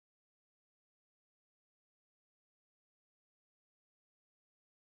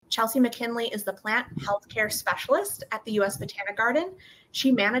Chelsea McKinley is the plant healthcare specialist at the US Botanic Garden. She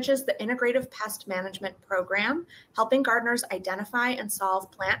manages the Integrative Pest Management Program, helping gardeners identify and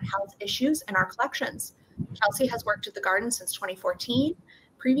solve plant health issues in our collections. Chelsea has worked at the garden since 2014,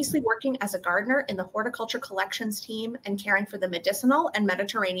 previously working as a gardener in the horticulture collections team and caring for the medicinal and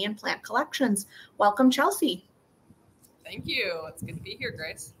Mediterranean plant collections. Welcome, Chelsea. Thank you. It's good to be here,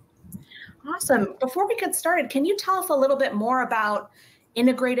 Grace. Awesome. Before we get started, can you tell us a little bit more about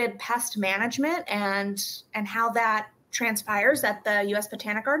integrated pest management and how that transpires at the US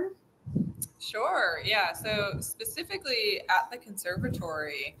Botanic Garden? Sure. Yeah. So specifically at the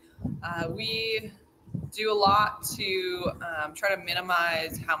conservatory, we do a lot to try to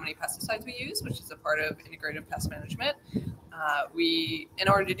minimize how many pesticides we use, which is a part of integrative pest management. In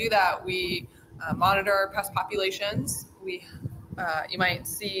order to do that, we monitor our pest populations. You might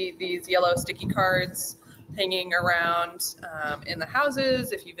see these yellow sticky cards hanging around in the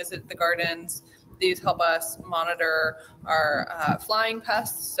houses. If you visit the gardens, these help us monitor our flying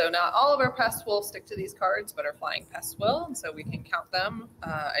pests. So not all of our pests will stick to these cards, but our flying pests will. And so we can count them.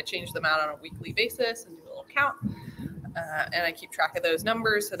 I change them out on a weekly basis and do a little count. And I keep track of those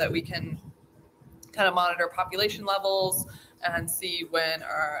numbers so that we can kind of monitor population levels and see when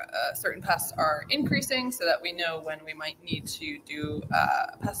our certain pests are increasing so that we know when we might need to do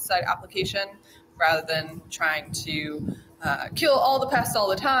a pesticide application. Rather than trying to kill all the pests all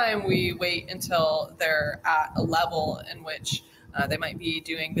the time, we wait until they're at a level in which they might be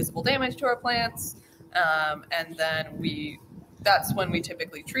doing visible damage to our plants. And then that's when we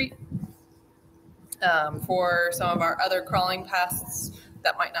typically treat. For some of our other crawling pests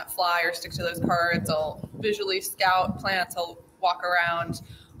that might not fly or stick to those cards, I'll visually scout plants. I'll walk around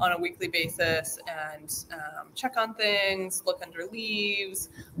on a weekly basis and check on things, look under leaves,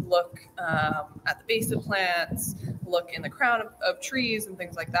 look at the base of plants, look in the crown of trees and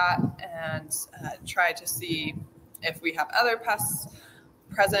things like that, and try to see if we have other pests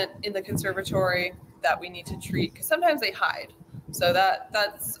present in the conservatory that we need to treat, because sometimes they hide. So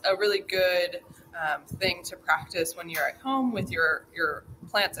that's a really good thing to practice when you're at home with your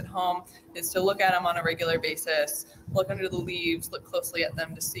plants at home, is to look at them on a regular basis, look under the leaves, look closely at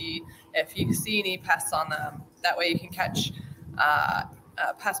them to see if you see any pests on them. That way you can catch a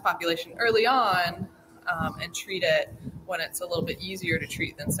pest population early on and treat it when it's a little bit easier to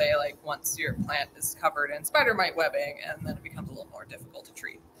treat than, say, like once your plant is covered in spider mite webbing, and then it becomes a little more difficult to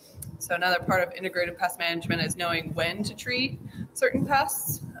treat. So another part of integrative pest management is knowing when to treat certain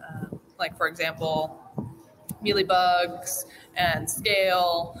pests. Like, for example, mealybugs and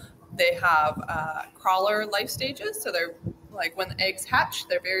scale, they have crawler life stages. So they're like, when the eggs hatch,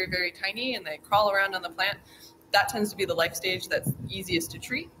 they're very, very tiny and they crawl around on the plant. That tends to be the life stage that's easiest to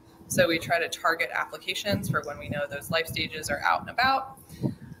treat. So we try to target applications for when we know those life stages are out and about.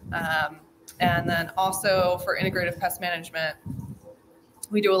 And then also for integrative pest management,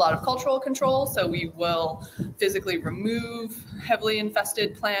 we do a lot of cultural control. So we will physically remove heavily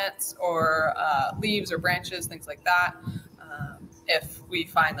infested plants or leaves or branches, things like that. If we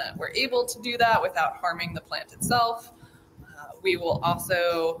find that we're able to do that without harming the plant itself, we will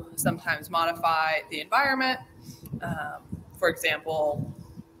also sometimes modify the environment. For example,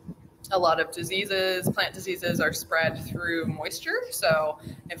 a lot of plant diseases are spread through moisture. So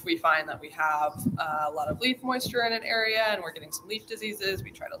if we find that we have a lot of leaf moisture in an area and we're getting some leaf diseases,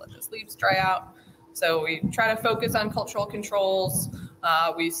 we try to let those leaves dry out. So we try to focus on cultural controls.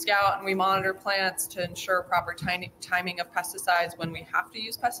 We scout and we monitor plants to ensure proper timing of pesticides when we have to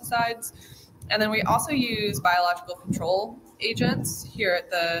use pesticides. And then we also use biological control agents here at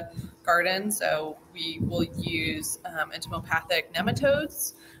the garden. So we will use entomopathic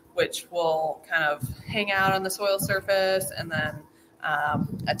nematodes, which will kind of hang out on the soil surface and then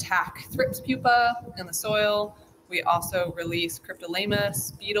attack thrips pupa in the soil. We also release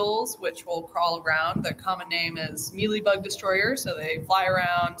cryptolamus beetles, which will crawl around. Their common name is mealybug destroyers. So they fly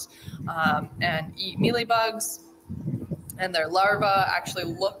around and eat mealybugs. And their larvae actually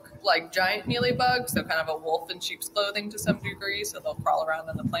look like giant mealybugs, so kind of a wolf in sheep's clothing to some degree. So they'll crawl around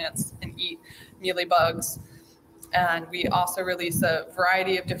in the plants and eat mealybugs. And we also release a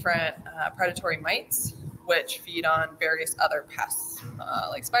variety of different predatory mites, which feed on various other pests,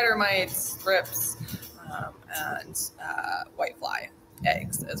 like spider mites, thrips, and whitefly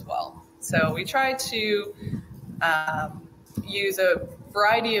eggs as well. So we try to use a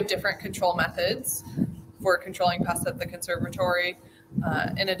variety of different control methods for controlling pests at the conservatory,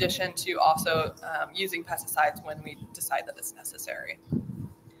 in addition to also using pesticides when we decide that it's necessary.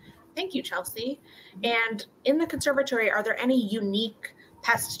 Thank you, Chelsea. And in the conservatory, are there any unique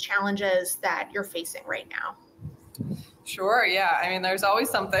pest challenges that you're facing right now? Sure. Yeah. I mean, there's always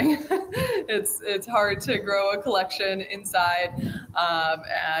something. It's hard to grow a collection inside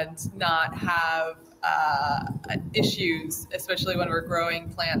and not have issues, especially when we're growing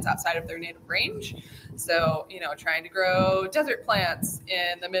plants outside of their native range. So, trying to grow desert plants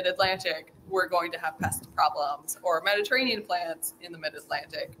in the mid-Atlantic, we're going to have pest problems, or Mediterranean plants in the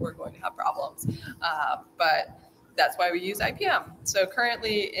mid-Atlantic, we're going to have problems. But that's why we use IPM. So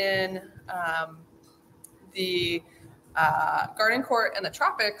currently in the garden court and the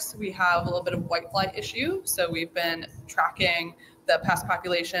tropics, we have a little bit of whitefly issue. So we've been tracking the pest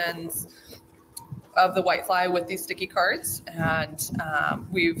populations of the whitefly with these sticky cards, and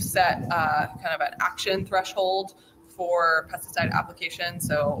we've set kind of an action threshold for pesticide application.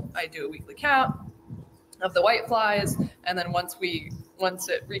 So I do a weekly count of the whiteflies, and then once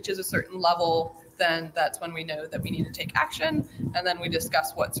it reaches a certain level, then that's when we know that we need to take action, and then we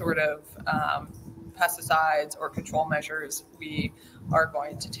discuss what sort of pesticides or control measures we are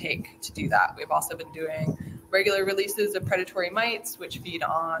going to take to do that. We've also been doing regular releases of predatory mites, which feed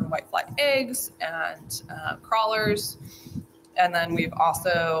on whitefly eggs and crawlers. And then we've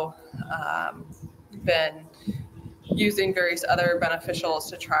also been using various other beneficials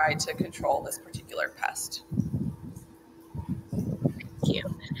to try to control this particular pest. Thank you.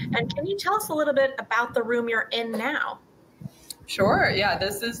 And can you tell us a little bit about the room you're in now? Sure. Yeah,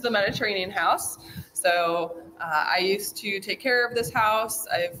 this is the Mediterranean house. So I used to take care of this house.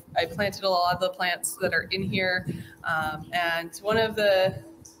 I planted a lot of the plants that are in here. And one of the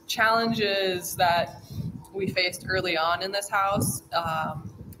challenges that we faced early on in this house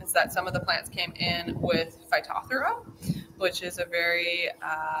is that some of the plants came in with Phytophthora, which is a very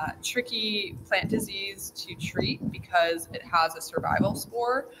tricky plant disease to treat because it has a survival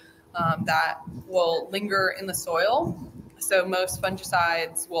spore that will linger in the soil. So most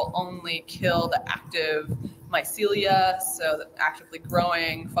fungicides will only kill the active mycelia, so the actively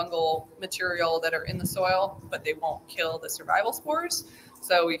growing fungal material that are in the soil, but they won't kill the survival spores.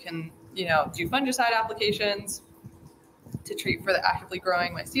 So we can, do fungicide applications to treat for the actively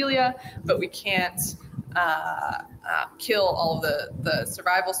growing mycelia, but we can't kill all of the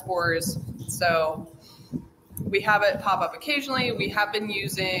survival spores. So we have it pop up occasionally. We have been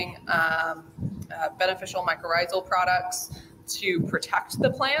using beneficial mycorrhizal products to protect the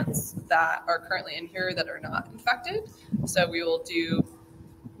plants that are currently in here that are not infected. So we will do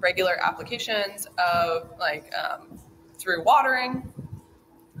regular applications of through watering.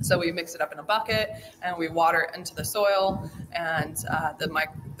 So we mix it up in a bucket and we water it into the soil, and the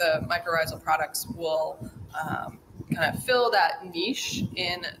mycorrhizal products will kind of fill that niche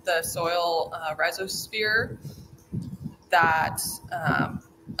in the soil rhizosphere that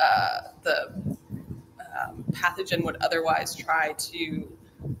the pathogen would otherwise try to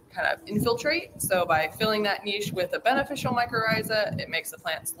kind of infiltrate. So by filling that niche with a beneficial mycorrhiza, it makes the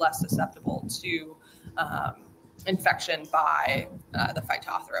plants less susceptible to infection by the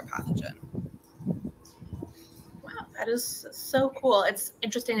Phytophthora pathogen. Wow, that is so cool. It's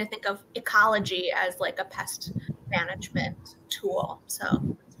interesting to think of ecology as like a pest management tool.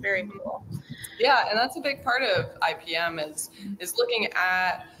 So it's very cool. Yeah, and that's a big part of IPM is looking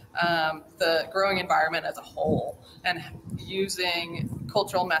at the growing environment as a whole and using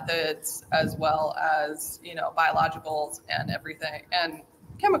cultural methods as well as biologicals and everything and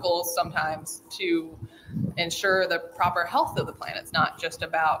chemicals sometimes to ensure the proper health of the plant. It's not just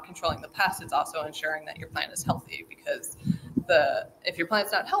about controlling the pests, it's also ensuring that your plant is healthy, because if your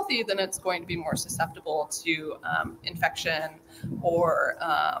plant's not healthy, then it's going to be more susceptible to infection or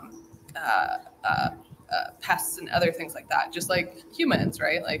pests and other things like that, just like humans,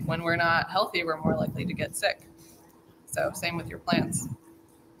 right? Like when we're not healthy, we're more likely to get sick. So same with your plants.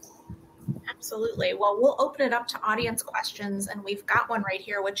 Absolutely. Well, we'll open it up to audience questions, and we've got one right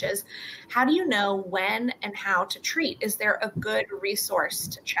here, which is, how do you know when and how to treat? Is there a good resource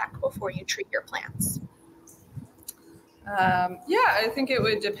to check before you treat your plants? Yeah, I think it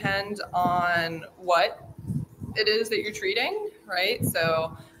would depend on what it is that you're treating, right?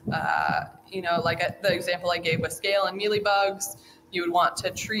 So, like the example I gave with scale and mealybugs, you would want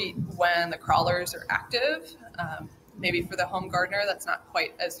to treat when the crawlers are active. Maybe for the home gardener, that's not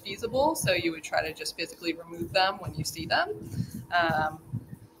quite as feasible, so you would try to just physically remove them when you see them.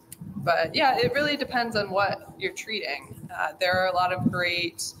 But yeah, it really depends on what you're treating. There are a lot of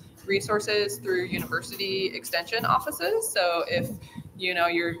great resources through university extension offices. So if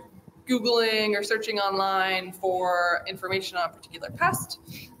you're Googling or searching online for information on a particular pest,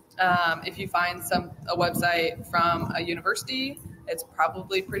 if you find a website from a university, it's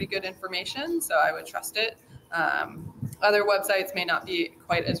probably pretty good information, so I would trust it. Other websites may not be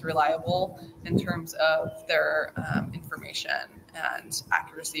quite as reliable in terms of their information and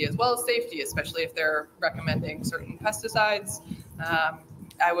accuracy, as well as safety, especially if they're recommending certain pesticides.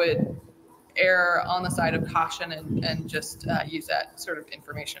 I would err on the side of caution and just use that sort of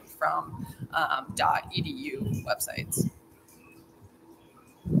information from .edu websites.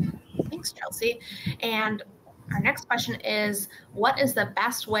 Thanks, Chelsea. And our next question is, what is the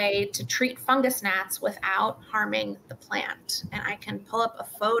best way to treat fungus gnats without harming the plant? And I can pull up a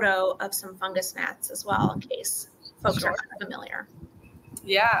photo of some fungus gnats as well in case folks are not familiar.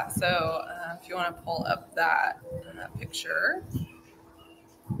 Yeah, so if you want to pull up that picture.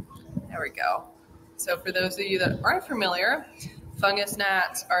 There we go. So for those of you that aren't familiar, fungus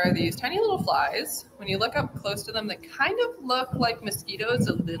gnats are these tiny little flies. When you look up close to them, they kind of look like mosquitoes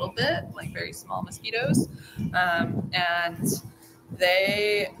a little bit, like very small mosquitoes. And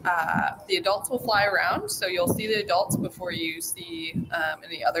they, the adults will fly around. So you'll see the adults before you see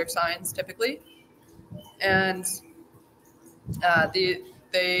any other signs typically. And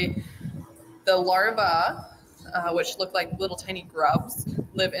the larvae, which look like little tiny grubs,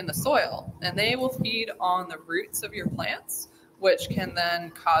 live in the soil, and they will feed on the roots of your plants, which can then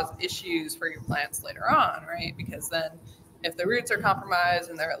cause issues for your plants later on, right? Because then if the roots are compromised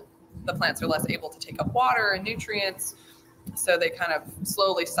and the plants are less able to take up water and nutrients, so they kind of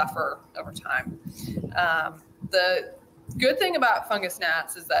slowly suffer over time. The good thing about fungus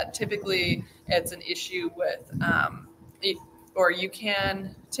gnats is that typically it's an issue with, or you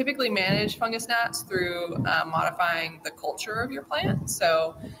can typically manage fungus gnats through modifying the culture of your plant.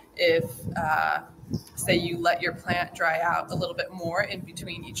 So if, say you let your plant dry out a little bit more in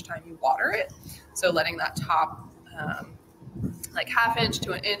between each time you water it, so letting that top like ½ inch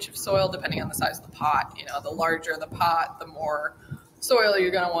to an inch of soil, depending on the size of the pot. You know, the larger the pot, the more soil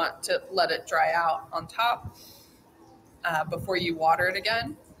you're going to want to let it dry out on top before you water it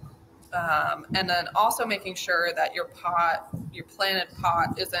again. And then also making sure that your planted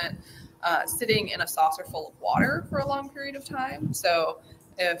pot isn't sitting in a saucer full of water for a long period of time. So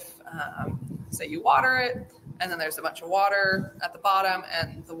if, say you water it and then there's a bunch of water at the bottom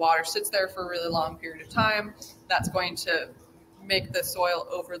and the water sits there for a really long period of time, that's going to make the soil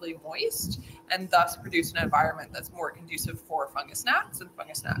overly moist and thus produce an environment that's more conducive for fungus gnats and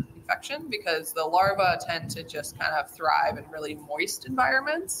fungus gnat infection, because the larvae tend to just kind of thrive in really moist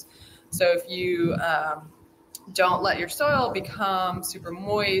environments. So if you don't let your soil become super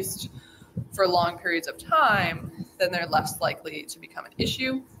moist for long periods of time, then they're less likely to become an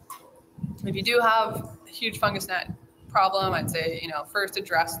issue. If you do have a huge fungus gnat problem, I'd say, you know, first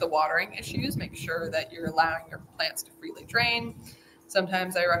address the watering issues. Make sure that you're allowing your plants to freely drain.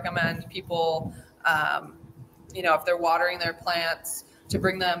 Sometimes I recommend people, you know, if they're watering their plants, to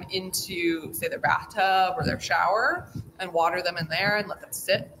bring them into, say, their bathtub or their shower and water them in there and let them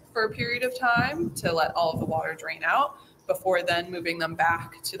sit for a period of time to let all of the water drain out before then moving them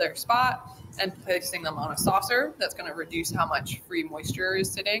back to their spot and placing them on a saucer. That's going to reduce how much free moisture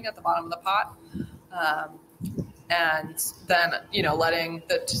is sitting at the bottom of the pot. And then, you know, letting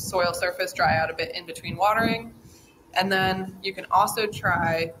the soil surface dry out a bit in between watering. And then you can also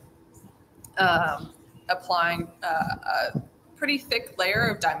try applying a pretty thick layer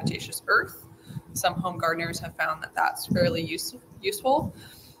of diatomaceous earth. Some home gardeners have found that that's fairly useful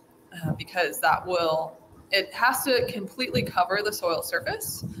because it has to completely cover the soil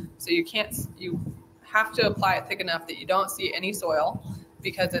surface. So you have to apply it thick enough that you don't see any soil,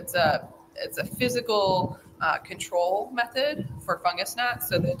 because it's a physical control method for fungus gnats.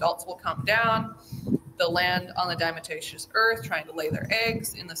 So the adults will come down, they'll land on the diatomaceous earth trying to lay their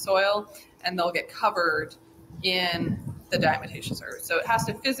eggs in the soil, and they'll get covered in the diatomaceous earth. So it has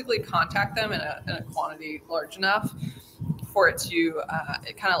to physically contact them in a quantity large enough for it to,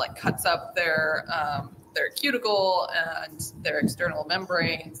 it kind of like cuts up their cuticle and their external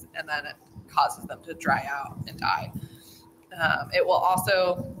membranes, and then it causes them to dry out and die. It will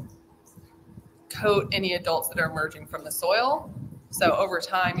also coat any adults that are emerging from the soil. So over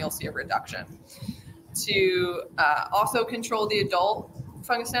time, you'll see a reduction. To also control the adult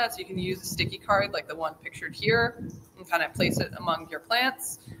fungus gnats, you can use a sticky card like the one pictured here and kind of place it among your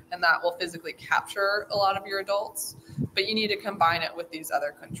plants, and that will physically capture a lot of your adults. But you need to combine it with these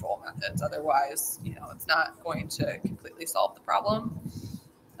other control methods. Otherwise, you know, it's not going to completely solve the problem.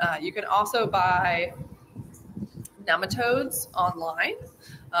 You can also buy nematodes online.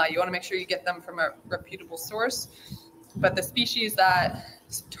 You want to make sure you get them from a reputable source. But the species that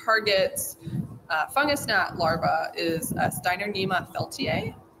targets fungus gnat larvae is Steinernema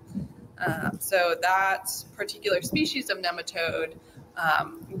feltiae. So that particular species of nematode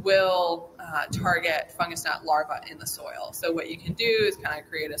will target fungus gnat larvae in the soil. So what you can do is kind of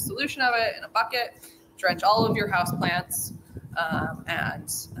create a solution of it in a bucket, drench all of your house plants,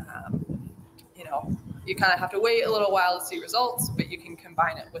 you kind of have to wait a little while to see results, but you can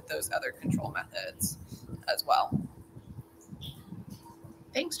combine it with those other control methods as well.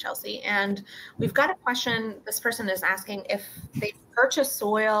 Thanks, Chelsea. And we've got a question. This person is asking if they purchase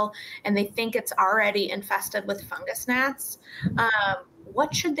soil and they think it's already infested with fungus gnats,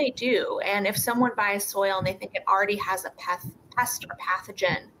 what should they do? And if someone buys soil and they think it already has a pest or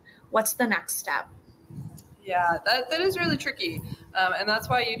pathogen, what's the next step? Yeah, that is really tricky. And that's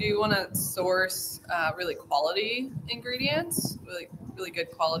why you do want to source really quality ingredients, really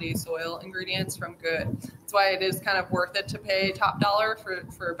good quality soil ingredients from good. That's why it is kind of worth it to pay top dollar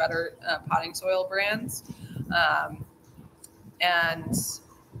for better potting soil brands. And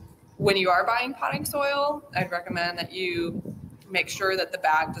when you are buying potting soil, I'd recommend that you make sure that the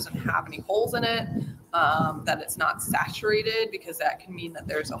bag doesn't have any holes in it, that it's not saturated, because that can mean that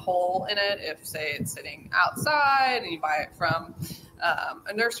there's a hole in it. If, say, it's sitting outside and you buy it from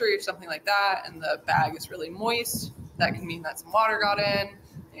a nursery or something like that, and the bag is really moist, that can mean that some water got in,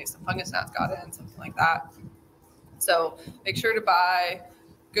 maybe some fungus gnats got in, something like that. So make sure to buy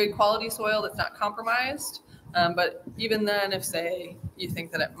good quality soil that's not compromised. But even then, if, say, you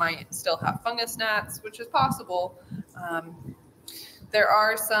think that it might still have fungus gnats, which is possible, there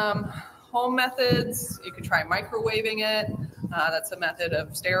are some home methods. You could try microwaving it. That's a method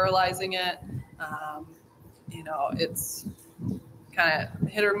of sterilizing it. It's kind of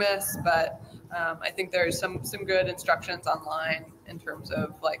hit or miss, but I think there's some good instructions online in terms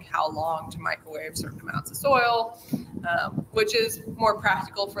of like how long to microwave certain amounts of soil, which is more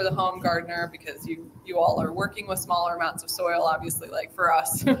practical for the home gardener, because you all are working with smaller amounts of soil. Obviously, like for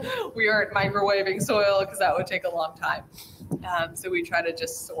us, we aren't microwaving soil because that would take a long time. So we try to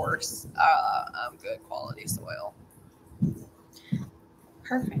just source good quality soil.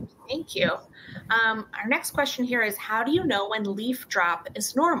 Perfect. Thank you. Our next question here is, how do you know when leaf drop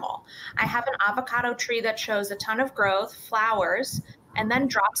is normal? I have an avocado tree that shows a ton of growth, flowers, and then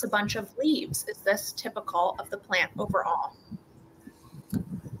drops a bunch of leaves. Is this typical of the plant overall?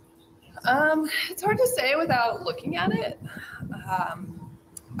 It's hard to say without looking at it.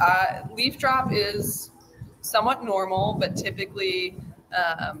 Leaf drop is somewhat normal, but typically,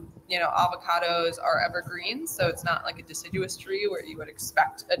 avocados are evergreens, so it's not like a deciduous tree where you would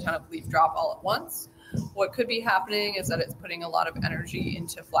expect a ton of leaf drop all at once. What could be happening is that it's putting a lot of energy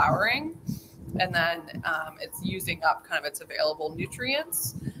into flowering, and then it's using up kind of its available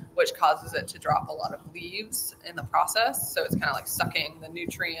nutrients, which causes it to drop a lot of leaves in the process. So it's kind of like sucking the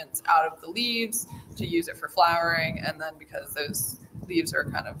nutrients out of the leaves to use it for flowering, and then because those leaves are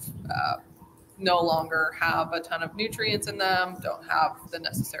kind of no longer have a ton of nutrients in them, don't have the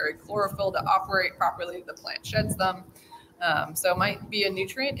necessary chlorophyll to operate properly, the plant sheds them. So it might be a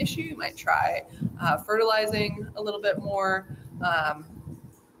nutrient issue. You might try fertilizing a little bit more.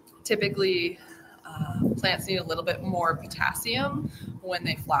 Typically, plants need a little bit more potassium when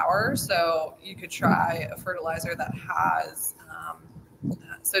they flower. So you could try a fertilizer that has,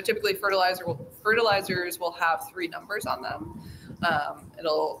 so typically fertilizers will have 3 numbers on them.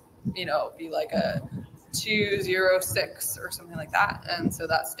 It'll be like a 206 or something like that. And so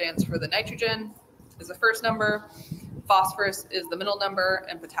that stands for the nitrogen is the first number, phosphorus is the middle number,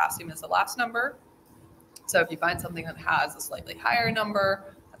 and potassium is the last number. So if you find something that has a slightly higher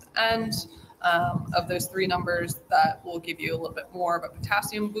number at the end of those 3 numbers, that will give you a little bit more of a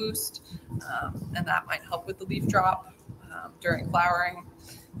potassium boost, and that might help with the leaf drop during flowering.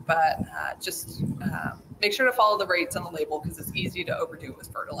 But just make sure to follow the rates on the label, because it's easy to overdo it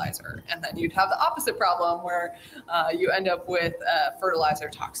with fertilizer. And then you'd have the opposite problem where you end up with fertilizer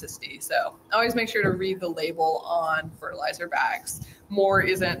toxicity. So always make sure to read the label on fertilizer bags. More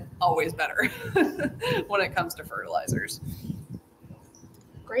isn't always better when it comes to fertilizers.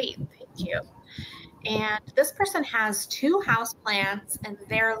 Great, thank you. And this person has 2 house plants, and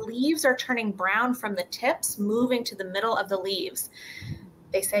their leaves are turning brown from the tips, moving to the middle of the leaves.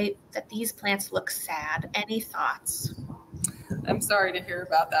 They say that these plants look sad. Any thoughts? I'm sorry to hear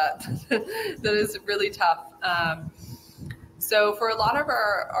about that. That is really tough. So for a lot of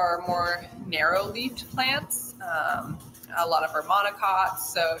our more narrow-leaved plants, a lot of our monocots,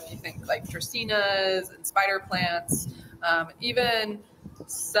 so if you think like dracaenas and spider plants, even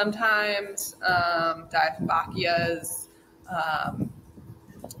sometimes diphyllochias,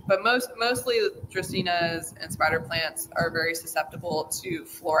 but mostly dracaenas and spider plants are very susceptible to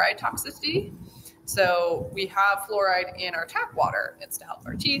fluoride toxicity. So we have fluoride in our tap water. It's to help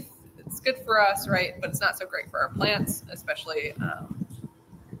our teeth. It's good for us, right? But it's not so great for our plants, especially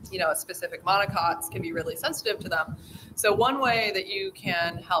specific monocots can be really sensitive to them. So one way that you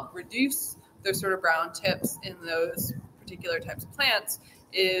can help reduce those sort of brown tips in those particular types of plants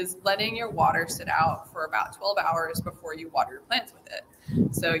is letting your water sit out for about 12 hours before you water your plants with it.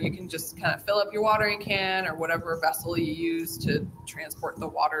 So you can just kind of fill up your watering can or whatever vessel you use to transport the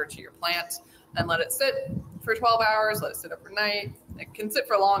water to your plant and let it sit for 12 hours, let it sit overnight. It can sit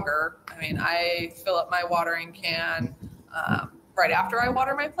for longer. I mean, I fill up my watering can right after I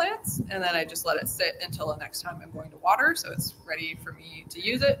water my plants, and then I just let it sit until the next time I'm going to water, so it's ready for me to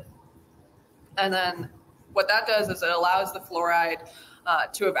use it. And then what that does is it allows the fluoride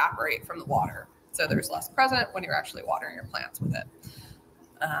to evaporate from the water, so there's less present when you're actually watering your plants with it.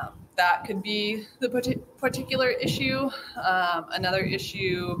 That could be the particular issue. Another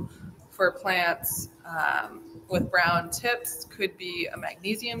issue for plants with brown tips could be a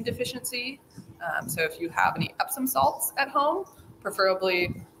magnesium deficiency. So if you have any Epsom salts at home,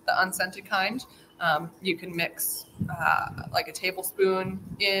 preferably the unscented kind, you can mix like a tablespoon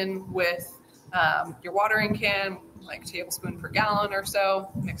in with your watering can, like a tablespoon per gallon or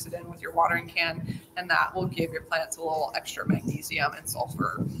so, mix it in with your watering can, and that will give your plants a little extra magnesium and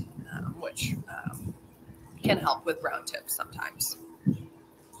sulfur, which can help with brown tips sometimes.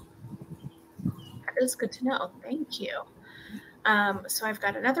 That is good to know. Thank you. So I've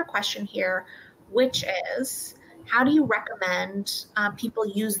got another question here, which is, how do you recommend people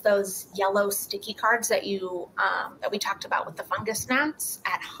use those yellow sticky cards that we talked about with the fungus gnats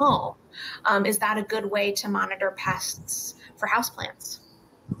at home? Is that a good way to monitor pests for houseplants?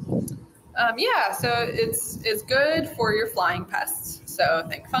 Yeah, so it's good for your flying pests. So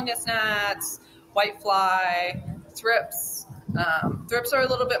think fungus gnats, whitefly, thrips. Thrips are a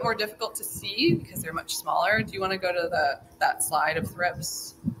little bit more difficult to see because they're much smaller. Do you want to go to that slide of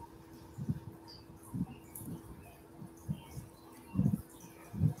thrips?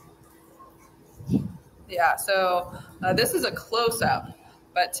 Yeah, so this is a close-up,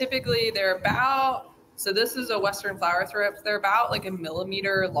 but typically they're about, so this is a western flower thrip, they're about like 1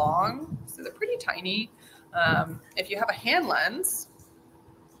 millimeter long, so they're pretty tiny. If you have a hand lens,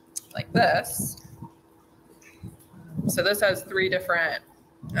 like this, so this has 3 different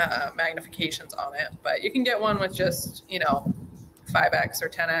magnifications on it, but you can get one with just, 5x or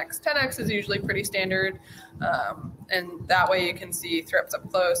 10x. 10x is usually pretty standard, and that way you can see thrips up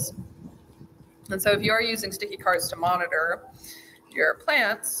close. And so if you are using sticky cards to monitor your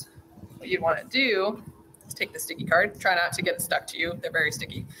plants, what you'd want to do is take the sticky card, try not to get it stuck to you, they're very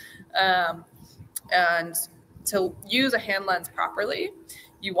sticky. And to use a hand lens properly,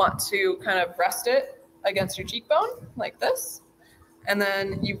 you want to kind of rest it against your cheekbone like this. And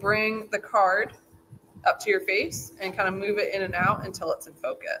then you bring the card up to your face and kind of move it in and out until it's in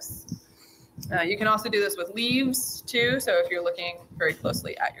focus. You can also do this with leaves too. So if you're looking very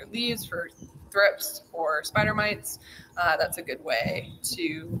closely at your leaves for thrips or spider mites, that's a good way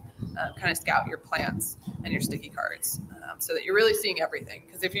to kind of scout your plants and your sticky cards so that you're really seeing everything.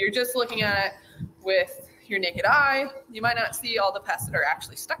 Because if you're just looking at it with your naked eye, you might not see all the pests that are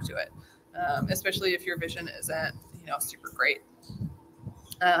actually stuck to it, especially if your vision isn't super great.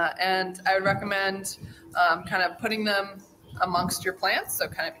 And I would recommend kind of putting them amongst your plants, so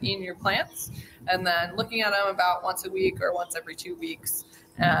kind of in your plants, and then looking at them about once a week or once every 2 weeks.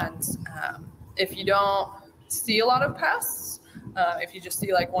 And if you don't see a lot of pests, if you just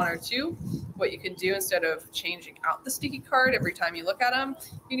see like 1 or 2, what you can do instead of changing out the sticky card every time you look at them,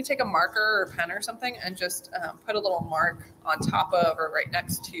 you can take a marker or pen or something and just put a little mark on top of or right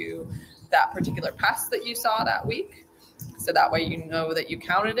next to that particular pest that you saw that week. So that way you know that you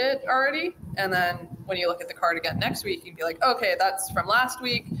counted it already. And then when you look at the card again next week, you can be like, okay, that's from last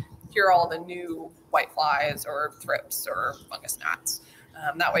week. Here are all the new whiteflies or thrips or fungus gnats.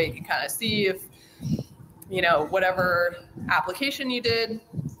 That way you can kind of see if, whatever application you did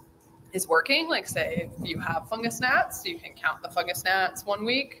is working. Like say if you have fungus gnats, you can count the fungus gnats 1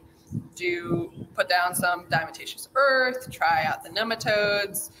 week, put down some diatomaceous earth, try out the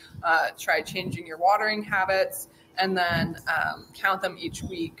nematodes, try changing your watering habits, and then count them each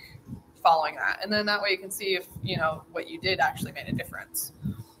week following that. And then that way you can see if, what you did actually made a difference.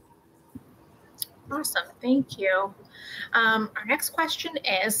 Awesome. Thank you. Our next question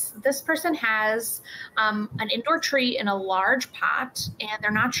is, this person has an indoor tree in a large pot and they're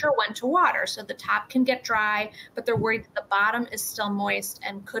not sure when to water. So the top can get dry, but they're worried that the bottom is still moist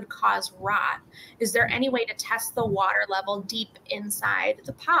and could cause rot. Is there any way to test the water level deep inside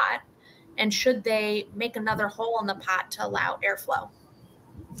the pot? And should they make another hole in the pot to allow airflow?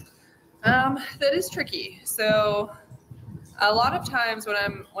 That is tricky. So a lot of times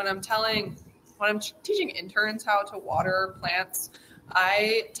when I'm teaching interns how to water plants,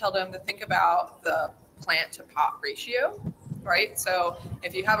 I tell them to think about the plant to pot ratio, right? So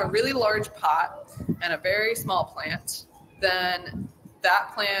if you have a really large pot and a very small plant, then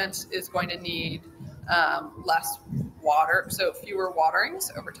that plant is going to need less water, so fewer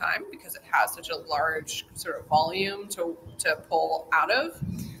waterings over time because it has such a large sort of volume to pull out of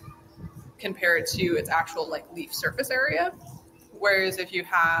compared to its actual like leaf surface area. Whereas if you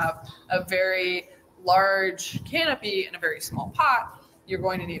have a very large canopy in a very small pot, you're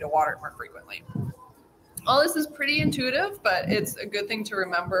going to need to water it more frequently. All this is pretty intuitive, but it's a good thing to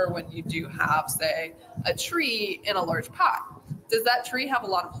remember when you do have, say, a tree in a large pot. Does that tree have a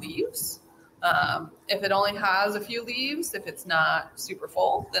lot of leaves? If it only has a few leaves, if it's not super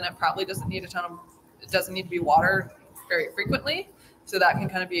full, then it probably doesn't need it doesn't need to be watered very frequently. So that can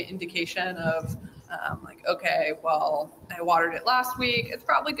kind of be an indication of like, okay, well, I watered it last week. It's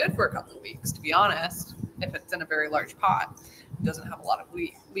probably good for a couple of weeks, to be honest, if it's in a very large pot. It doesn't have a lot of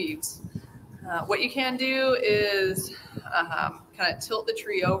leaves. What you can do is kind of tilt the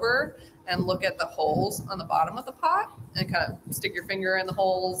tree over and look at the holes on the bottom of the pot and kind of stick your finger in the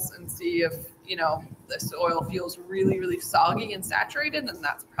holes and see if, the soil feels really, really soggy and saturated, and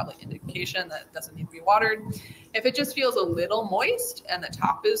that's probably an indication that it doesn't need to be watered. If it just feels a little moist and the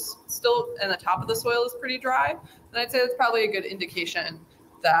top of the soil is pretty dry, then I'd say that's probably a good indication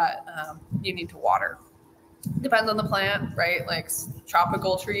that you need to water. Depends on the plant, right? Like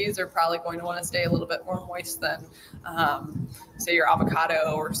tropical trees are probably going to want to stay a little bit more moist than, say, your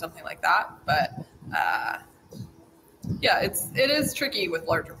avocado or something like that. But yeah, it is tricky with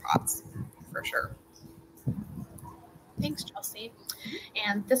larger pots for sure. Thanks, Chelsea.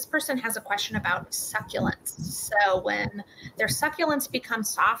 And this person has a question about succulents. So when their succulents become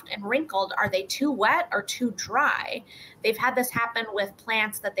soft and wrinkled, are they too wet or too dry? They've had this happen with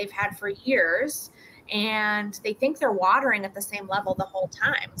plants that they've had for years, and they think they're watering at the same level the whole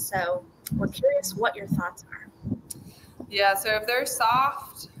time. So we're curious what your thoughts are. Yeah, so if they're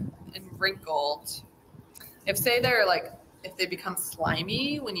soft and wrinkled, if they become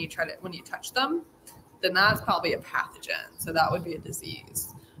slimy when you touch them, then that's probably a pathogen. So that would be a disease.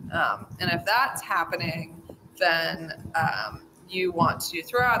 And if that's happening, then you want to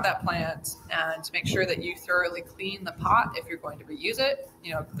throw out that plant and make sure that you thoroughly clean the pot if you're going to reuse it.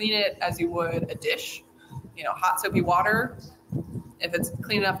 Clean it as you would a dish. Hot soapy water. If it's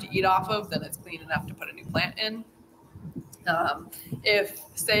clean enough to eat off of, then it's clean enough to put a new plant in. If,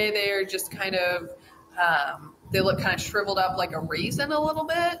 say, they're just kind of, they look kind of shriveled up like a raisin a little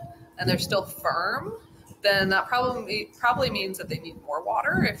bit, and they're still firm, then that probably means that they need more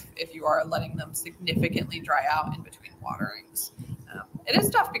water if you are letting them significantly dry out in between waterings. It is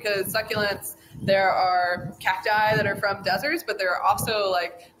tough because succulents, there are cacti that are from deserts, but there are also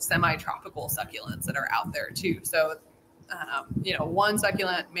like semi-tropical succulents that are out there too. So, one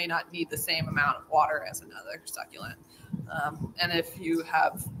succulent may not need the same amount of water as another succulent. And if you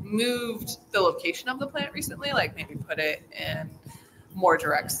have moved the location of the plant recently, like maybe put it in more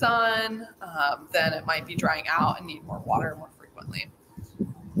direct sun, then it might be drying out and need more water more frequently.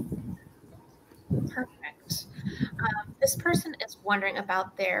 Perfect. This person is wondering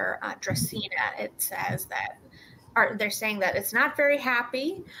about their Dracaena. It says that, or they're saying that it's not very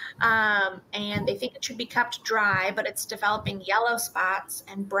happy, and they think it should be kept dry, but it's developing yellow spots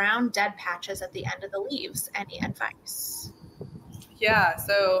and brown dead patches at the end of the leaves. Any advice? Yeah,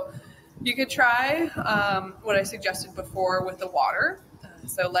 so you could try what I suggested before with the water.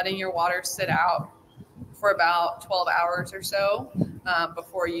 So letting your water sit out for about 12 hours or so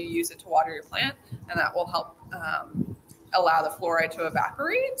before you use it to water your plant, and that will help allow the fluoride to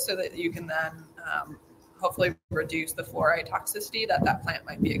evaporate so that you can then hopefully reduce the fluoride toxicity that plant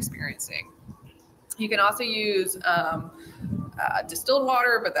might be experiencing. You can also use distilled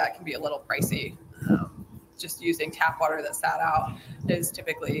water, but that can be a little pricey. Just using tap water that sat out is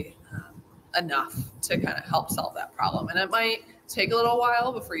typically enough to kind of help solve that problem. And it might take a little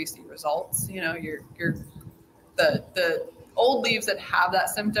while before you see results. The old leaves that have that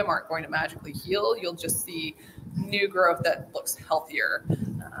symptom aren't going to magically heal. You'll just see new growth that looks healthier.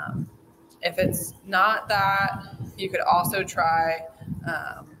 If it's not that, you could also try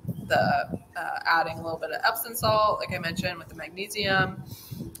adding a little bit of Epsom salt, like I mentioned, with the magnesium.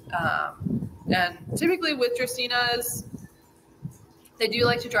 And typically with Dracaenas, they do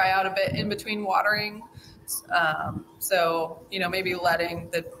like to dry out a bit in between watering. So, maybe letting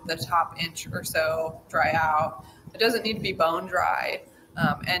the top inch or so dry out. It doesn't need to be bone dry.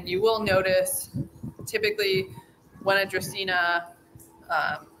 And you will notice typically when a Dracaena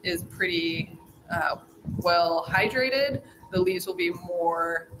is pretty well hydrated, the leaves will be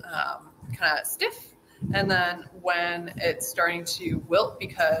more kind of stiff And then when it's starting to wilt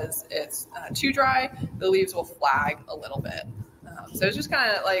because it's too dry, the leaves will flag a little bit. So it's just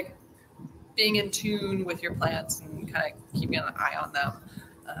kind of like being in tune with your plants and kind of keeping an eye on them.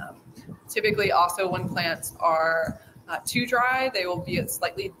 Typically also when plants are too dry, they will be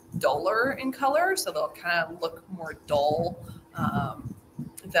slightly duller in color. So they'll kind of look more dull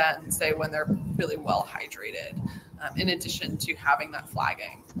than say when they're really well hydrated, in addition to having that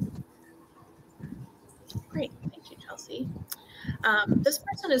flagging. Great, thank you, Chelsea. This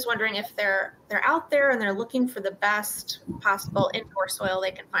person is wondering if they're out there and they're looking for the best possible indoor soil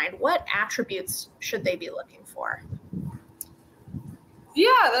they can find. What attributes should they be looking for?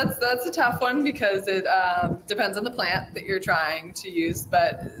 Yeah, that's a tough one because it depends on the plant that you're trying to use.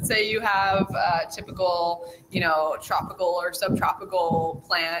 But say you have a typical, tropical or subtropical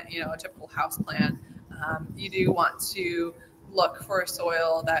plant, a typical house plant. You do want to look for a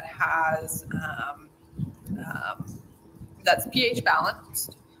soil that has that's pH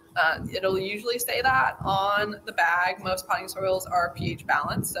balanced. It'll usually say that on the bag. Most potting soils are pH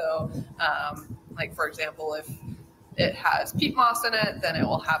balanced. So, like for example, if it has peat moss in it, then it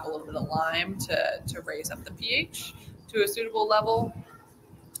will have a little bit of lime to raise up the pH to a suitable level.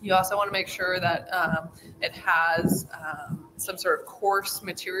 You also want to make sure that it has some sort of coarse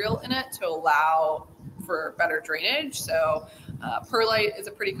material in it to allow for better drainage. So perlite is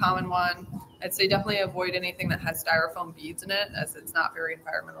a pretty common one. I'd say definitely avoid anything that has styrofoam beads in it, as it's not very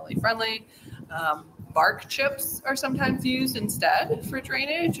environmentally friendly. Bark chips are sometimes used instead for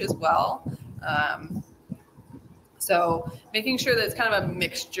drainage as well. So making sure that it's kind of a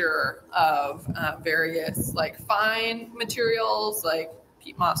mixture of various like fine materials like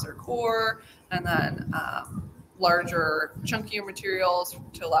peat moss or coir, and then larger, chunkier materials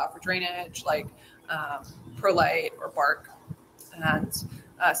to allow for drainage like perlite or bark. And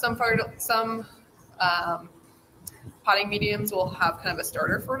some potting mediums will have kind of a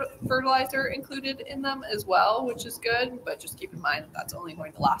starter fertilizer included in them as well, which is good, but just keep in mind that that's only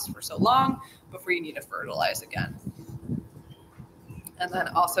going to last for so long before you need to fertilize again. And then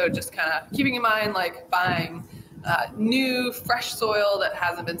also just kind of keeping in mind, like buying new, fresh soil that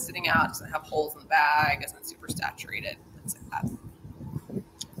hasn't been sitting out, doesn't have holes in the bag, isn't super saturated, things like that.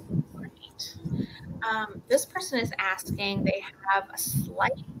 This person is asking, they have a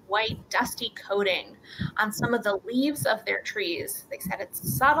slight white dusty coating on some of the leaves of their trees. They said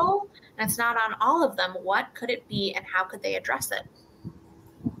it's subtle and it's not on all of them. What could it be and how could they address it?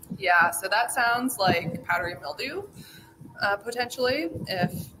 Yeah, so that sounds like powdery mildew, potentially.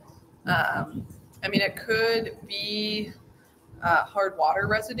 It could be hard water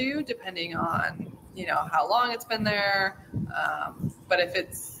residue depending on how long it's been there. But if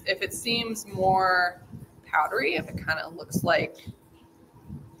it seems more powdery, if it kind of looks like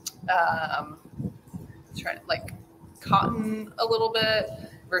like cotton a little bit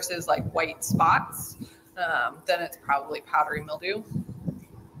versus like white spots, then it's probably powdery mildew.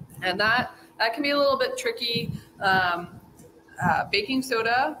 And that can be a little bit tricky. Baking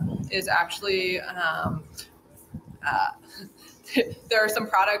soda is actually there are some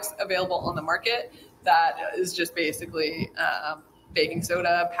products available on the market that is just basically baking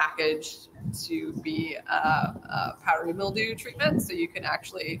soda packaged to be a powdery mildew treatment. So you can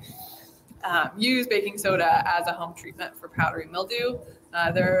actually use baking soda as a home treatment for powdery mildew.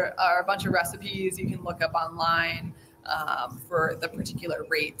 There are a bunch of recipes you can look up online for the particular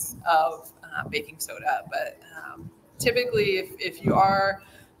rates of baking soda. But typically, if you are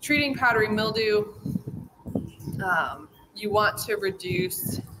treating powdery mildew, you want to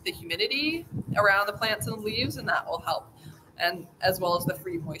reduce the humidity around the plants and the leaves, and that will help, and as well as the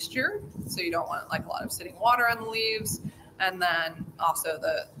free moisture. So you don't want like a lot of sitting water on the leaves. And then also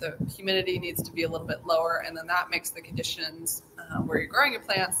the humidity needs to be a little bit lower, and then that makes the conditions where you're growing your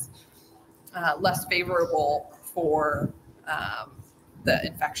plants less favorable for the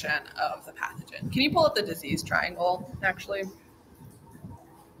infection of the pathogen. Can you pull up the disease triangle, actually?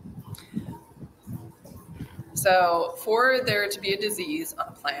 So for there to be a disease on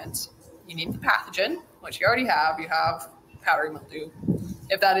a plant, you need the pathogen, which you already have. You have powdery mildew,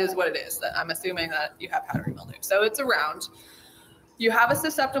 if that is what it is. That I'm assuming that you have powdery mildew. So it's around. You have a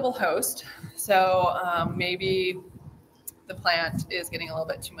susceptible host. So maybe the plant is getting a little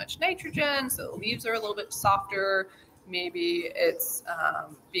bit too much nitrogen, so the leaves are a little bit softer. Maybe it's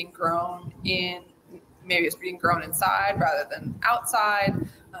being grown inside rather than outside.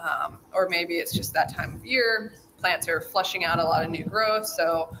 Or maybe it's just that time of year. Plants are flushing out a lot of new growth,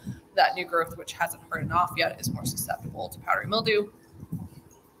 so that new growth, which hasn't hardened off yet, is more susceptible to powdery mildew.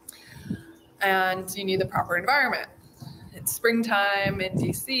 And you need the proper environment. It's springtime in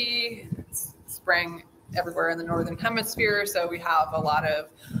DC. It's spring everywhere in the northern hemisphere, so we have a lot of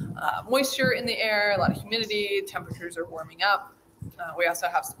moisture in the air, a lot of humidity, temperatures are warming up. We also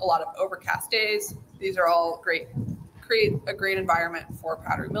have a lot of overcast days. These are all great, create a great environment for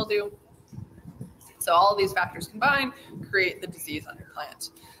powdery mildew. So all of these factors combined create the disease on your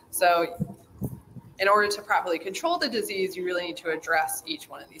plant. So in order to properly control the disease, you really need to address each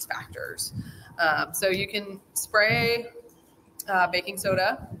one of these factors. So you can spray baking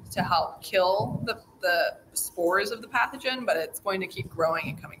soda to help kill the spores of the pathogen, but it's going to keep growing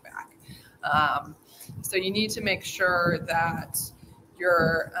and coming back. So you need to make sure that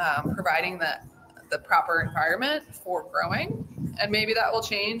you're providing the proper environment for growing. And maybe that will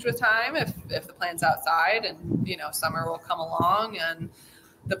change with time if the plant's outside and, you know, summer will come along and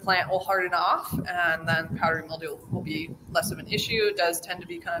the plant will harden off, and then powdery mildew will be less of an issue. It does tend to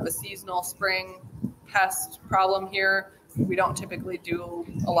be kind of a seasonal spring pest problem here. We don't typically do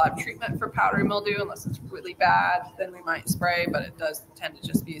a lot of treatment for powdery mildew unless it's really bad, then we might spray, but it does tend to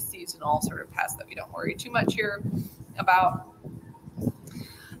just be a seasonal sort of pest that we don't worry too much here about.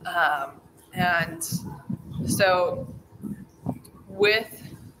 And so with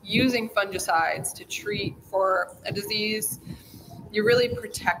using fungicides to treat for a disease, you're really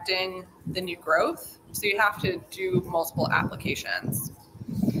protecting the new growth. So you have to do multiple applications.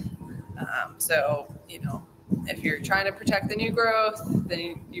 So, you know, if you're trying to protect the new growth,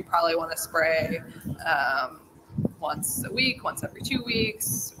 then you probably want to spray once a week, once every 2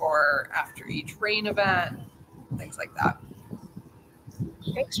 weeks, or after each rain event, things like that.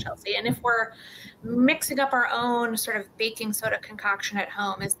 Thanks, Chelsea. And if we're mixing up our own sort of baking soda concoction at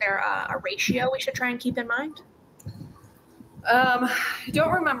home, is there a ratio we should try and keep in mind? I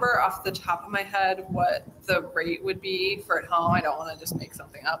don't remember off the top of my head what the rate would be for at home. I don't want to just make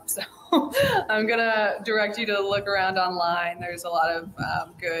something up. So I'm going to direct you to look around online. There's a lot of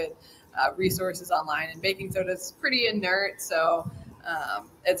good resources online, and baking soda is pretty inert. So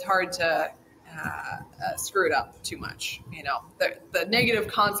it's hard to screw it up too much. You know, the negative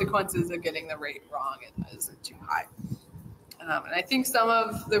consequences of getting the rate wrong isn't too high. And I think some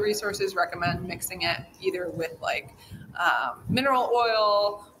of the resources recommend mixing it either with like mineral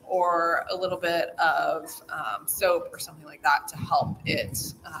oil or a little bit of soap or something like that to help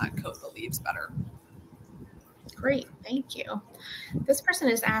it coat the leaves better. Great, thank you. This person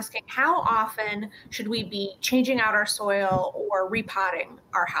is asking, how often should we be changing out our soil or repotting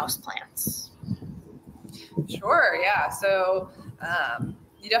our houseplants? Sure, yeah. So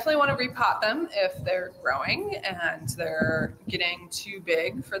you definitely want to repot them if they're growing and they're getting too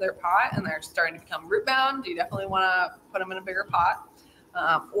big for their pot and they're starting to become root bound. You definitely want to put them in a bigger pot.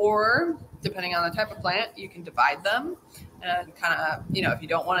 Or depending on the type of plant, you can divide them and kind of, you know, if you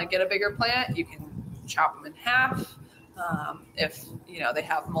don't want to get a bigger plant, you can chop them in half. If, you know, they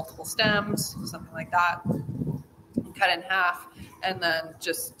have multiple stems, something like that, cut in half and then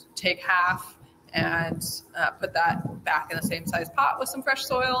just take half and put that back in the same size pot with some fresh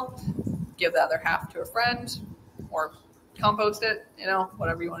soil, give the other half to a friend or compost it, you know,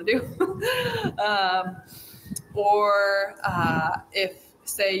 whatever you want to do. Or if,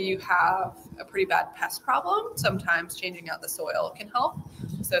 say, you have a pretty bad pest problem, sometimes changing out the soil can help.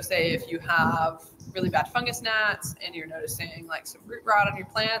 So say if you have really bad fungus gnats and you're noticing like some root rot on your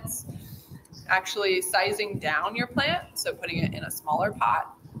plants, actually sizing down your plant, so putting it in a smaller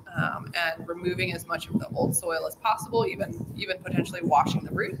pot, and removing as much of the old soil as possible, even potentially washing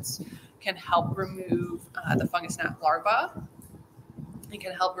the roots, can help remove the fungus gnat larvae. It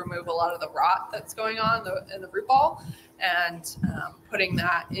can help remove a lot of the rot that's going on in the root ball, and putting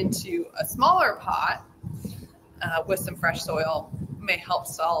that into a smaller pot with some fresh soil may help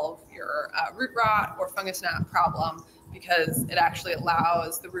solve your root rot or fungus gnat problem, because it actually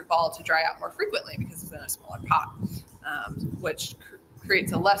allows the root ball to dry out more frequently because it's in a smaller pot, which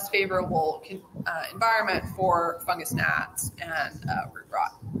creates a less favorable environment for fungus gnats and root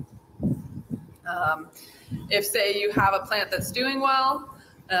rot. If, say, you have a plant that's doing well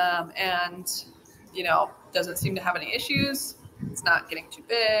and, you know, doesn't seem to have any issues, it's not getting too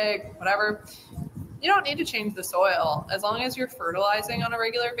big, whatever, you don't need to change the soil. As long as you're fertilizing on a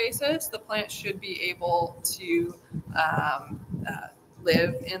regular basis, the plant should be able to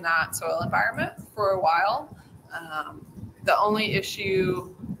live in that soil environment for a while. The only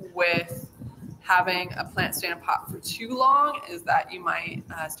issue with having a plant stay in a pot for too long is that you might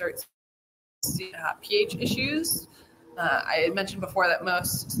start seeing pH issues. I had mentioned before that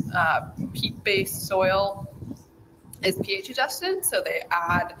most peat-based soil is pH adjusted, so they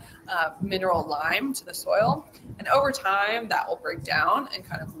add mineral lime to the soil, and over time that will break down and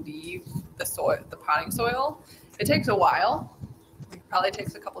kind of leave the soil, the potting soil. It takes a while, probably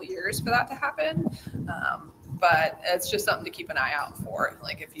takes a couple years for that to happen. But it's just something to keep an eye out for.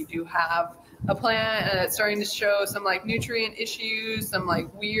 Like if you do have a plant and it's starting to show some like nutrient issues, some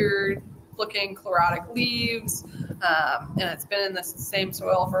like weird looking chlorotic leaves, and it's been in the same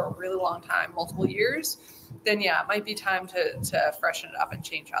soil for a really long time, multiple years, then yeah, it might be time to freshen it up and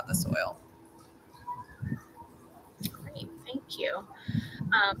change out the soil. Great, thank you.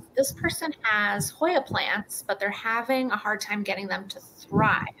 This person has Hoya plants, but they're having a hard time getting them to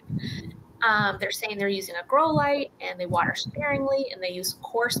thrive. They're saying they're using a grow light and they water sparingly and they use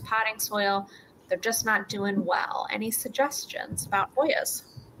coarse potting soil. They're just not doing well. Any suggestions about Hoyas?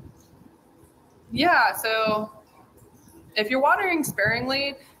 Yeah, so if you're watering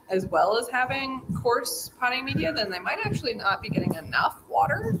sparingly as well as having coarse potting media, then they might actually not be getting enough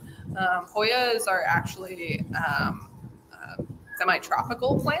water. Hoyas are actually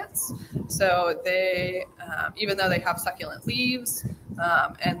semi-tropical plants, so they, even though they have succulent leaves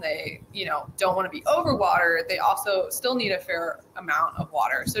and they, don't want to be overwatered, they also still need a fair amount of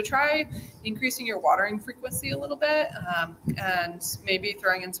water. So try increasing your watering frequency a little bit, and maybe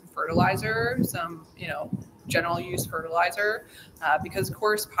throwing in some fertilizer, some, general use fertilizer, because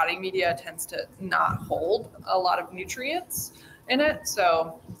coarse potting media tends to not hold a lot of nutrients in it.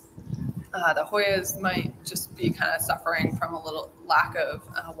 So the Hoyas might just be kind of suffering from a little lack of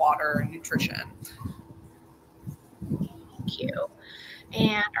water and nutrition. Thank you.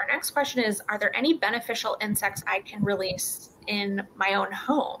 And our next question is, are there any beneficial insects I can release in my own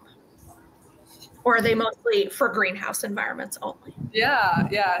home? Or are they mostly for greenhouse environments only?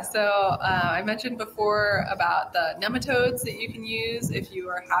 Yeah. So I mentioned before about the nematodes that you can use if you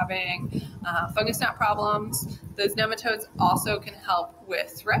are having fungus gnat problems. Those nematodes also can help with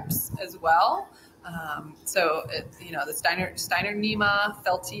thrips as well. So the Steinernema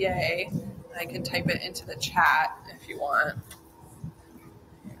feltiae, I can type it into the chat if you want.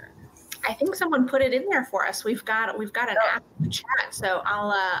 I think someone put it in there for us. We've got an app in the chat, so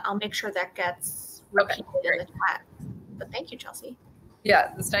I'll make sure that gets repeated in the chat. But thank you, Chelsea.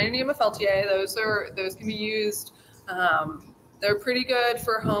 Yeah, the Steinernema feltiae, those can be used. They're pretty good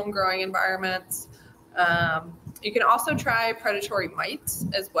for home growing environments. You can also try predatory mites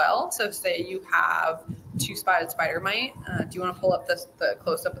as well. So say you have two-spotted spider mite. Do you want to pull up the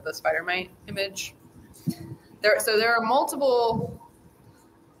close-up of the spider mite image? There are multiple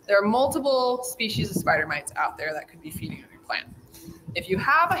species of spider mites out there that could be feeding on your plant. If you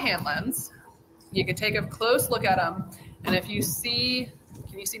have a hand lens, you can take a close look at them, and if you see,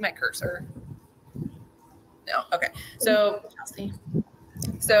 can you see my cursor? No, okay. So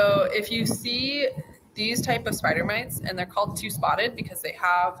if you see these type of spider mites, and they're called two-spotted because they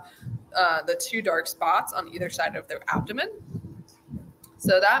have the two dark spots on either side of their abdomen.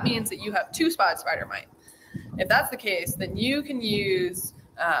 So that means that you have two-spotted spider mite. If that's the case, then you can use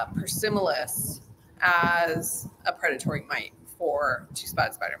Persimilis as a predatory mite for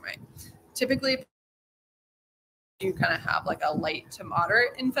two-spotted spider mite. Typically, you kind of have like a light to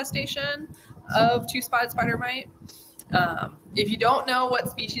moderate infestation of two-spotted spider mite. If you don't know what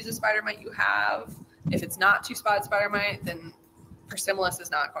species of spider mite you have, if it's not two-spotted spider mite, then Persimilis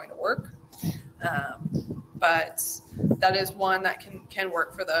is not going to work. But that is one that can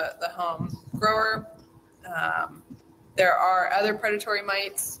work for the home grower. There are other predatory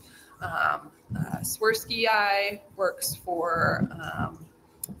mites. Swerskii works for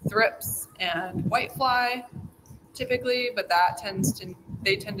thrips and whitefly typically, but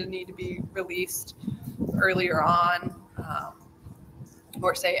they tend to need to be released earlier on,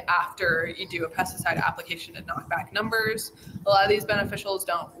 or say after you do a pesticide application to knock back numbers. A lot of these beneficials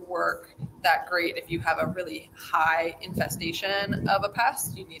don't work that great if you have a really high infestation of a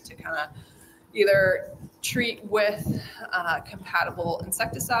pest. You need to kind of either treat with compatible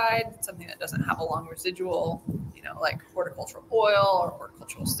insecticide, something that doesn't have a long residual, like horticultural oil or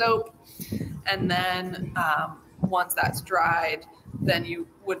horticultural soap. And then once that's dried, then you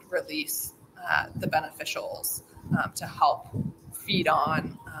would release the beneficials to help feed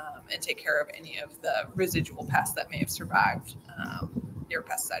on and take care of any of the residual pests that may have survived your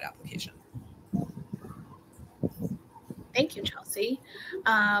pesticide application. Thank you, Chelsea.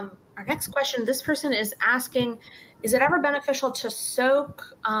 Our next question, this person is asking, is it ever beneficial to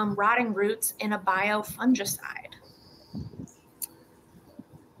soak rotting roots in a biofungicide?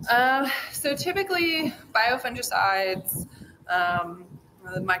 So typically biofungicides,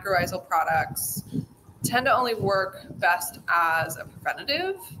 the mycorrhizal products, tend to only work best as a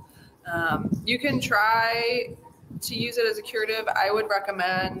preventative. You can try to use it as a curative. I would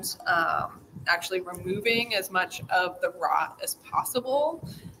recommend actually removing as much of the rot as possible,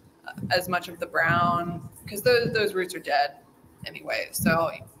 as much of the brown, because those roots are dead anyway.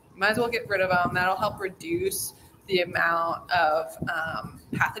 So you might as well get rid of them. That'll help reduce the amount of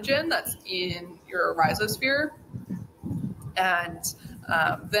pathogen that's in your rhizosphere. And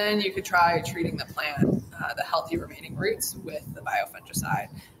then you could try treating the plant, the healthy remaining roots, with the biofungicide.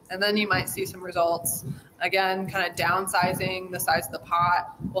 And then you might see some results. Again, kind of downsizing the size of the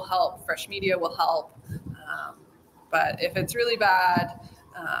pot will help. Fresh media will help. But if it's really bad,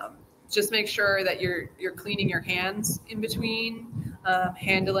 just make sure that you're cleaning your hands in between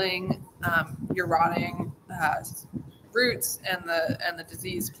handling your rotting roots and the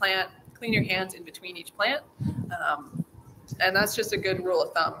diseased plant. Clean your hands in between each plant. And that's just a good rule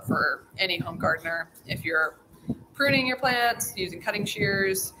of thumb for any home gardener. If you're pruning your plants using cutting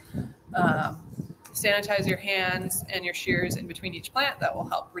shears, sanitize your hands and your shears in between each plant. That will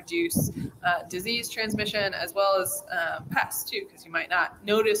help reduce disease transmission as well as pests too, because you might not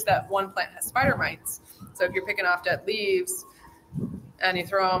notice that one plant has spider mites. So if you're picking off dead leaves and you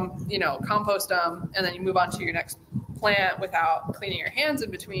throw them, compost them, and then you move on to your next plant without cleaning your hands in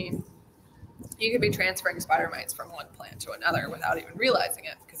between, you could be transferring spider mites from one plant to another without even realizing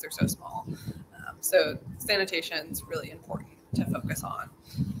it because they're so small. So sanitation is really important to focus on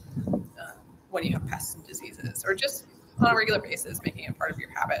when you have pests and diseases, or just on a regular basis, making it part of your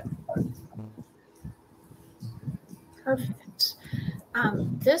habit. Perfect.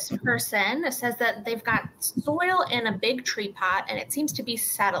 This person says that they've got soil in a big tree pot and it seems to be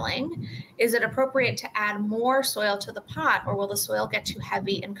settling. Is it appropriate to add more soil to the pot, or will the soil get too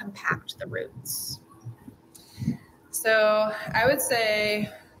heavy and compact the roots? So I would say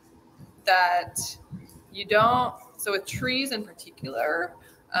that so with trees in particular,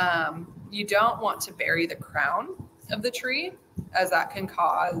 you don't want to bury the crown of the tree, as that can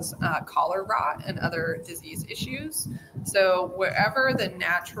cause collar rot and other disease issues. So wherever the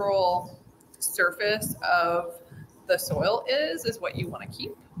natural surface of the soil is what you want to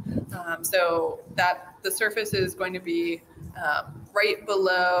keep. So that the surface is going to be right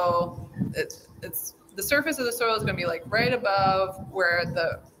below, the surface of the soil is going to be like right above where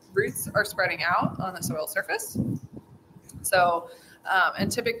the roots are spreading out on the soil surface. So, and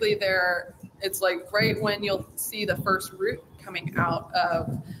typically it's like right when you'll see the first root coming out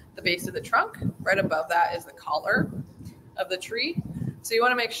of the base of the trunk, right above that is the collar of the tree. So you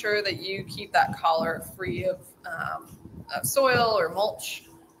want to make sure that you keep that collar free of soil or mulch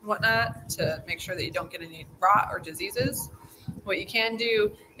and whatnot, to make sure that you don't get any rot or diseases. What you can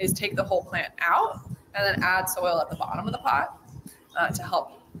do is take the whole plant out and then add soil at the bottom of the pot to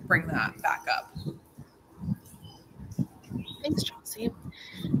help bring that back up. Thanks, Chelsea.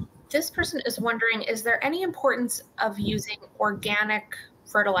 This person is wondering, is there any importance of using organic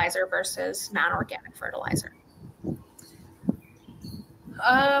fertilizer versus non-organic fertilizer?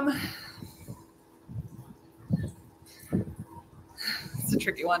 It's a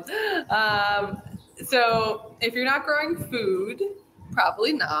tricky one. So if you're not growing food,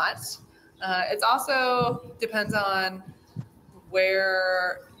 probably not. It also depends on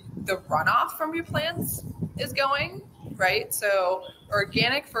where the runoff from your plants is going, right? So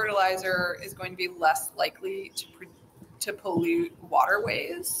organic fertilizer is going to be less likely to pollute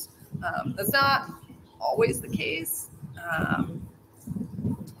waterways. That's not always the case.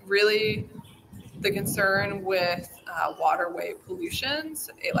 Really, the concern with waterway pollutions,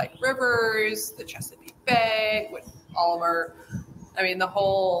 like rivers, the Chesapeake Bay, with all of our, the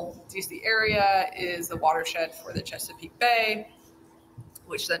whole DC area is the watershed for the Chesapeake Bay,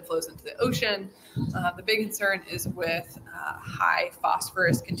 which then flows into the ocean. The big concern is with high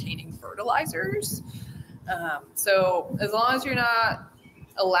phosphorus containing fertilizers. So as long as you're not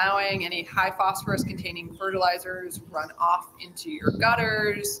allowing any high phosphorus containing fertilizers run off into your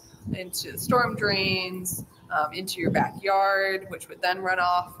gutters, into the storm drains, into your backyard, which would then run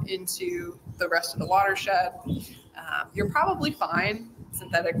off into the rest of the watershed, you're probably fine,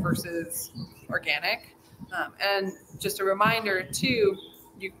 synthetic versus organic. And just a reminder too,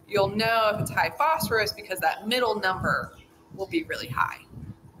 you'll know if it's high phosphorus because that middle number will be really high.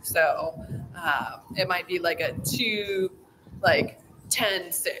 So it might be like a 2,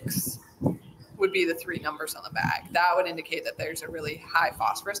 10, 6 would be the 3 numbers on the bag. That would indicate that there's a really high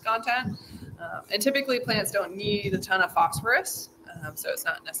phosphorus content. And typically plants don't need a ton of phosphorus, so it's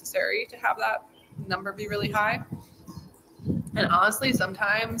not necessary to have that number be really high. And honestly,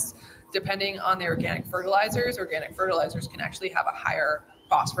 sometimes, depending on the organic fertilizers can actually have a higher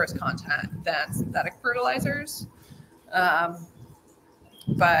phosphorus content than synthetic fertilizers.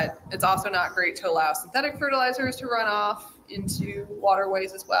 But it's also not great to allow synthetic fertilizers to run off into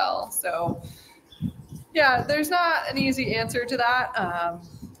waterways as well. So yeah, there's not an easy answer to that.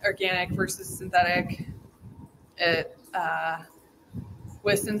 Organic versus synthetic.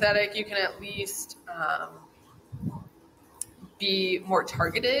 With synthetic, you can at least be more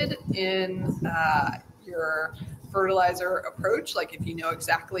targeted in your fertilizer approach. Like if you know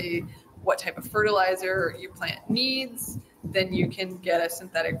exactly what type of fertilizer your plant needs, then you can get a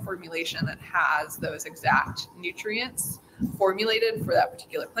synthetic formulation that has those exact nutrients formulated for that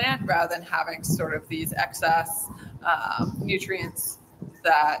particular plant, rather than having sort of these excess nutrients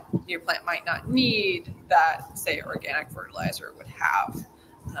that your plant might not need that, say, organic fertilizer would have.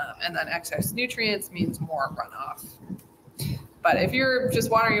 And then excess nutrients means more runoff. But if you're just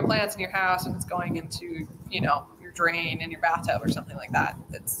watering your plants in your house and it's going into, your drain in your bathtub or something like that,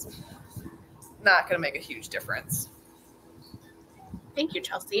 it's not going to make a huge difference. Thank you,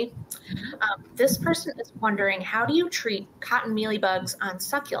 Chelsea. This person is wondering, how do you treat cotton mealybugs on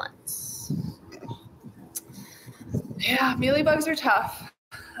succulents? Yeah, mealybugs are tough.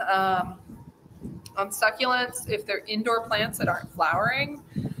 On succulents, if they're indoor plants that aren't flowering,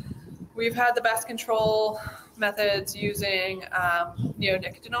 we've had the best control methods using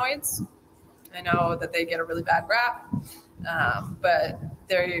neonicotinoids. I know that they get a really bad rap, but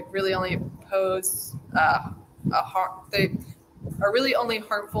they really only pose they are really only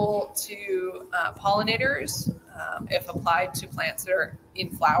harmful to pollinators if applied to plants that are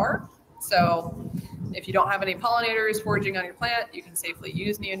in flower. So if you don't have any pollinators foraging on your plant, you can safely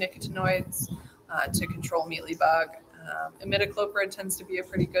use neonicotinoids to control mealybug. Imidacloprid tends to be a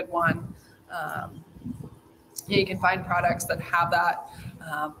pretty good one. You can find products that have that.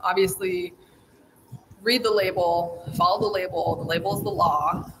 Obviously, read the label, follow the label. The label is the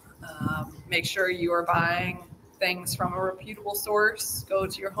law. Make sure you are buying things from a reputable source. Go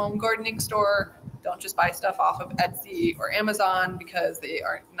to your home gardening store. Don't just buy stuff off of Etsy or Amazon, because they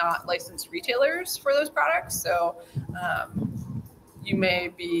are not licensed retailers for those products. So you may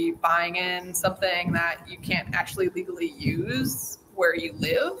be buying in something that you can't actually legally use where you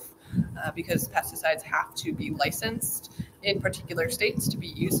live, because pesticides have to be licensed in particular states to be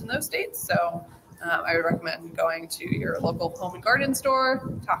used in those states. So I would recommend going to your local home and garden store,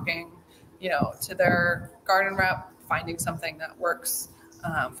 talking, to their garden rep, finding something that works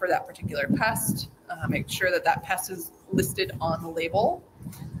for that particular pest. Make sure that that pest is listed on the label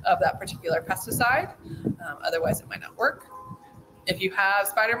of that particular pesticide. Otherwise, it might not work. If you have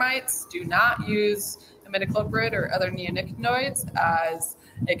spider mites, do not use imidacloprid or other neonicotinoids, as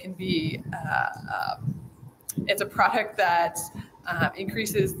it can be, it's a product that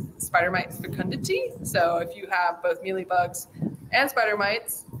increases spider mite fecundity. So if you have both mealybugs and spider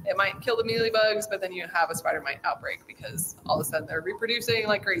mites, it might kill the mealybugs, but then you have a spider mite outbreak because all of a sudden they're reproducing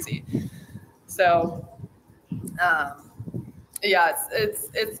like crazy. So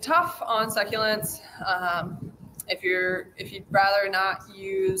it's tough on succulents. If you'd rather not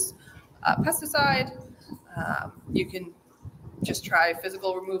use pesticide, you can just try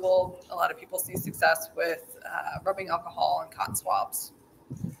physical removal. A lot of people see success with rubbing alcohol and cotton swabs.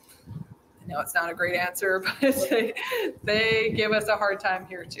 I know it's not a great answer, but they give us a hard time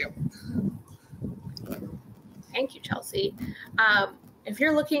here too. Thank you, Chelsea. If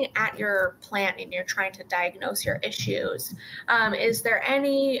you're looking at your plant and you're trying to diagnose your issues, is there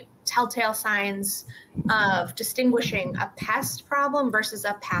any telltale signs of distinguishing a pest problem versus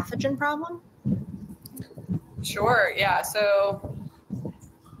a pathogen problem? Sure, yeah. So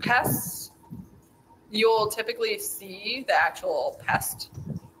pests, you'll typically see the actual pest,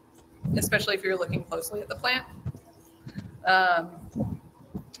 especially if you're looking closely at the plant.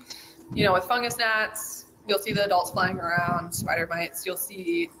 With fungus gnats, you'll see the adults flying around. Spider mites, you'll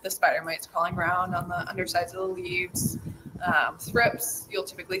see the spider mites crawling around on the undersides of the leaves. Thrips, you'll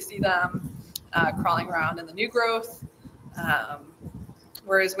typically see them crawling around in the new growth.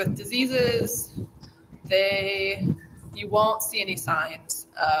 Whereas with diseases, you won't see any signs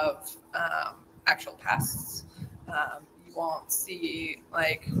of actual pests. You won't see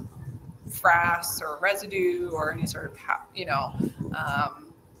like frass or residue or any sort of,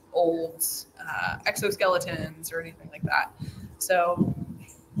 old exoskeletons or anything like that. So,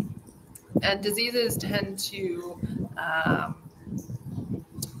 and diseases tend to, I'm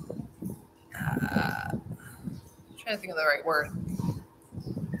trying to think of the right word.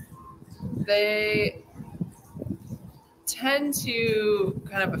 They tend to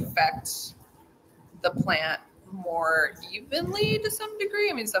kind of affect the plant more evenly to some degree.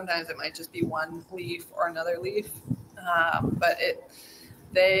 I mean, sometimes it might just be one leaf or another leaf, but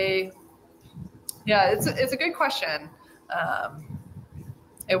it's a good question. I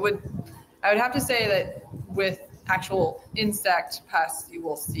would have to say that with actual insect pests, you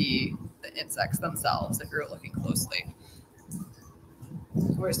will see the insects themselves if you're looking closely.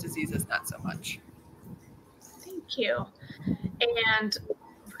 Whereas diseases, not so much. Thank you. And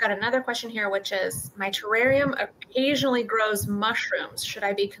we've got another question here, which is, my terrarium occasionally grows mushrooms. Should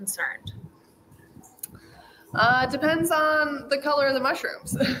I be concerned? Depends on the color of the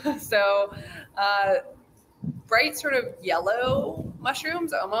mushrooms. So bright sort of yellow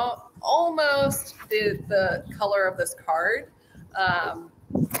mushrooms, almost the color of this card.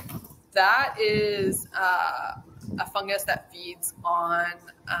 That is a fungus that feeds on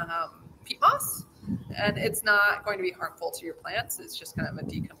peat moss, and it's not going to be harmful to your plants. It's just kind of a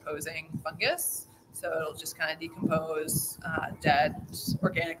decomposing fungus. So it'll just kind of decompose dead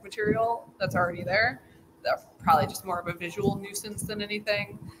organic material that's already there. They're probably just more of a visual nuisance than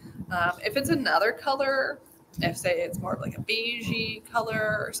anything. If it's another color, if say it's more of like a beigey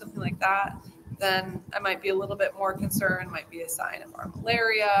color or something like that, then I might be a little bit more concerned. Might be a sign of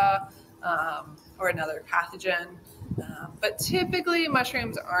armillaria or another pathogen. But typically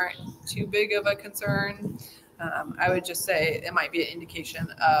mushrooms aren't too big of a concern. I would just say it might be an indication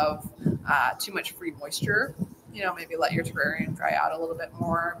of too much free moisture. Maybe let your terrarium dry out a little bit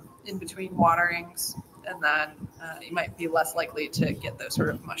more in between waterings, and then you might be less likely to get those sort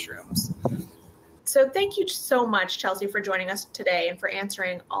of mushrooms. So thank you so much, Chelsea, for joining us today and for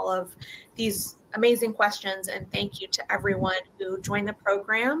answering all of these amazing questions. And thank you to everyone who joined the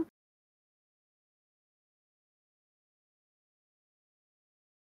program.